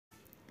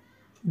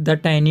The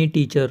tiny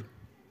teacher.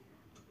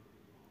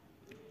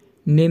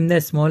 Name the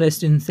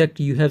smallest insect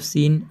you have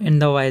seen and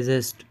the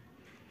wisest.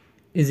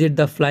 Is it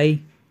the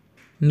fly?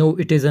 No,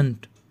 it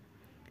isn't.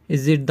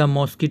 Is it the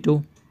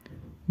mosquito?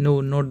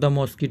 No, not the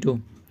mosquito.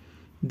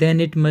 Then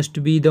it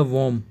must be the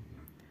worm.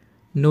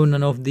 No,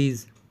 none of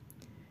these.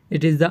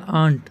 It is the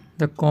ant,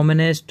 the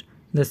commonest,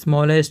 the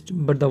smallest,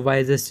 but the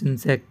wisest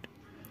insect.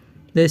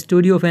 The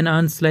story of an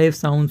ant's life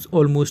sounds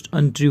almost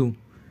untrue,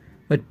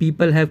 but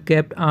people have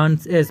kept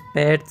ants as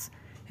pets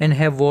and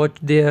have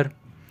watched their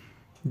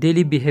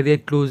daily behavior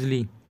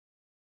closely.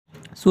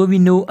 So we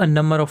know a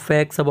number of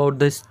facts about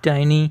this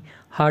tiny,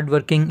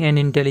 hardworking, and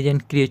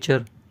intelligent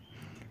creature.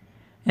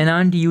 An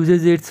ant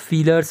uses its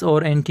feelers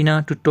or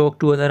antenna to talk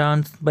to other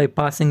ants by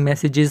passing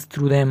messages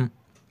through them.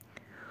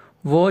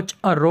 Watch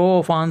a row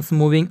of ants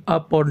moving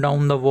up or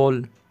down the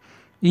wall.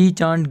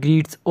 Each ant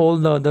greets all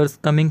the others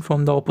coming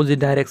from the opposite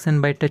direction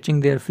by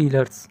touching their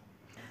feelers.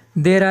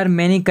 There are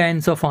many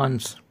kinds of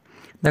ants.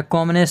 The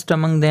commonest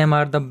among them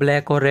are the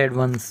black or red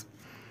ones.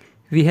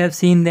 We have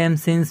seen them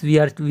since we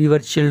were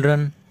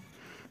children,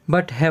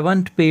 but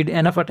haven't paid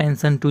enough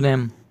attention to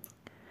them.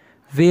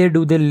 Where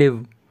do they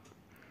live?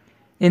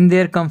 In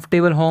their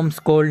comfortable homes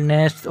called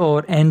nests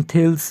or ant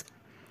hills.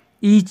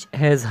 Each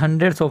has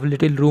hundreds of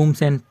little rooms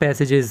and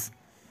passages.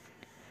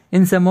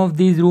 In some of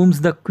these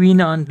rooms, the queen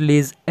ant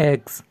lays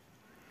eggs.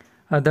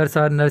 Others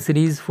are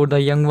nurseries for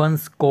the young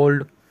ones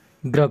called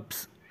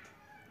grubs.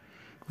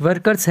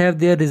 Workers have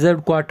their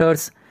reserved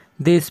quarters.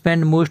 They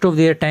spend most of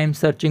their time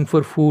searching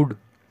for food.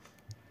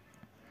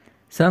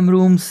 Some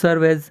rooms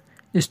serve as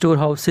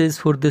storehouses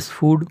for this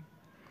food.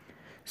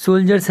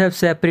 Soldiers have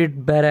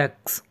separate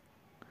barracks.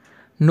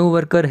 No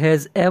worker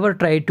has ever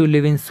tried to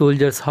live in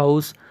soldier's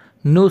house.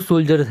 No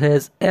soldier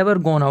has ever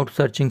gone out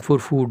searching for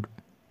food.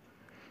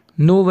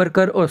 No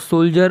worker or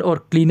soldier or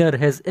cleaner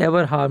has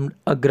ever harmed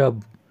a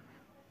grub.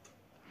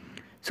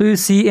 So you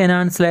see, an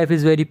ant's life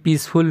is very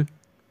peaceful.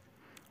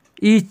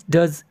 Each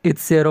does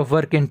its share of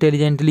work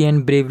intelligently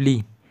and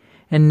bravely,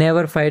 and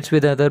never fights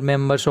with other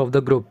members of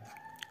the group.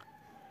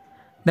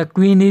 The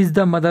queen is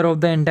the mother of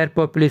the entire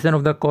population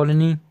of the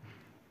colony.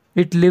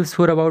 It lives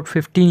for about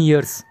 15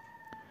 years.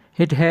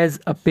 It has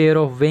a pair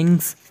of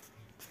wings,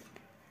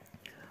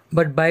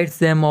 but bites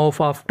them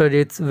off after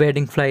its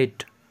wedding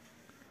flight.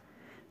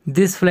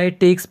 This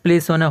flight takes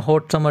place on a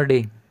hot summer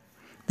day.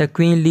 The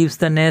queen leaves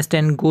the nest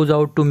and goes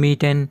out to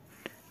meet a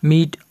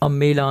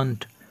male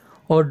ant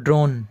or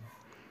drone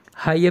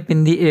high up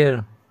in the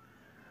air.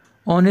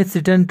 On its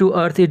return to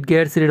earth, it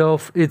gets rid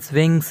of its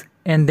wings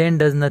and then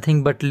does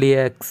nothing but lay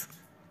eggs.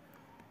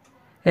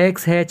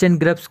 Eggs hatch and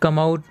grubs come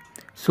out.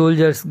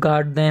 Soldiers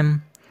guard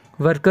them.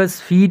 Workers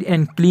feed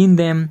and clean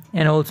them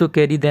and also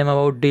carry them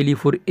about daily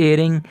for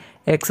airing,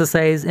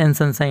 exercise, and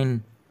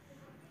sunshine.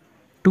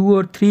 2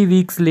 or 3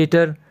 weeks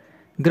later,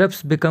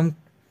 grubs become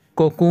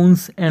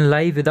cocoons and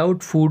lie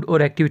without food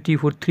or activity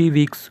for 3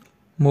 weeks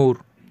more.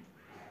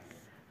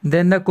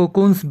 Then the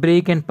cocoons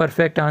break and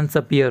perfect ants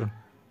appear.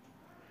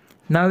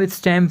 Now it's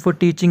time for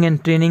teaching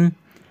and training.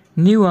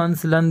 New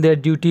ants learn their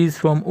duties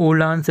from old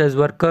ants as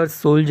workers,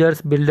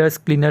 soldiers, builders,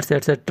 cleaners,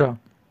 etc.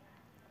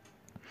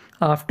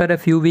 After a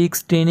few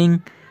weeks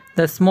training,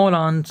 the small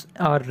ants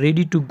are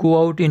ready to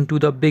go out into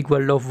the big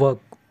world of work.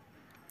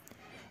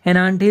 An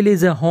anthill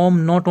is a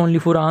home not only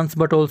for ants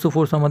but also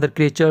for some other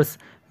creatures,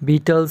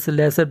 beetles,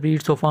 lesser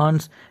breeds of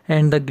ants,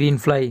 and the green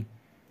fly.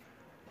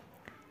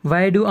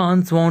 Why do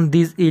ants want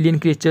these alien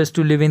creatures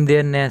to live in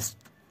their nest?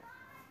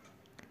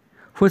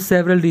 For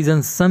several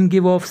reasons. Some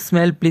give off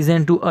smell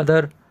pleasant to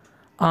other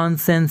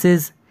ants'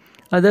 senses,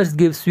 others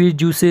give sweet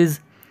juices,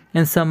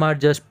 and some are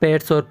just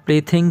pets or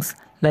playthings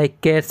like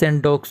cats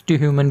and dogs to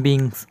human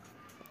beings.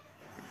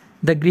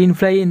 The green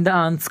fly in the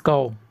ant's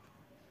cow.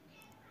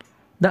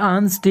 The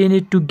ants train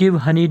it to give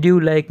honeydew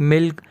like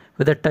milk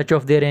with a touch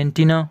of their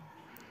antenna.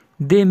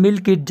 They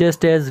milk it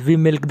just as we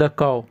milk the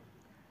cow.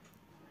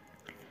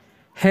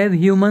 Have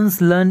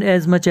humans learned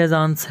as much as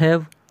ants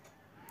have?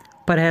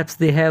 Perhaps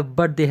they have,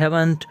 but they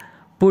haven't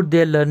put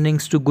their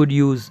learnings to good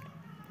use.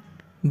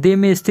 They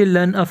may still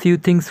learn a few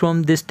things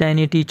from this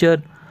tiny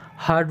teacher: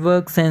 hard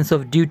work, sense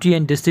of duty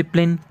and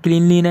discipline,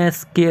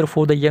 cleanliness, care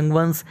for the young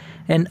ones,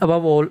 and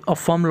above all, a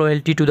firm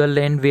loyalty to the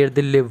land where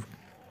they live.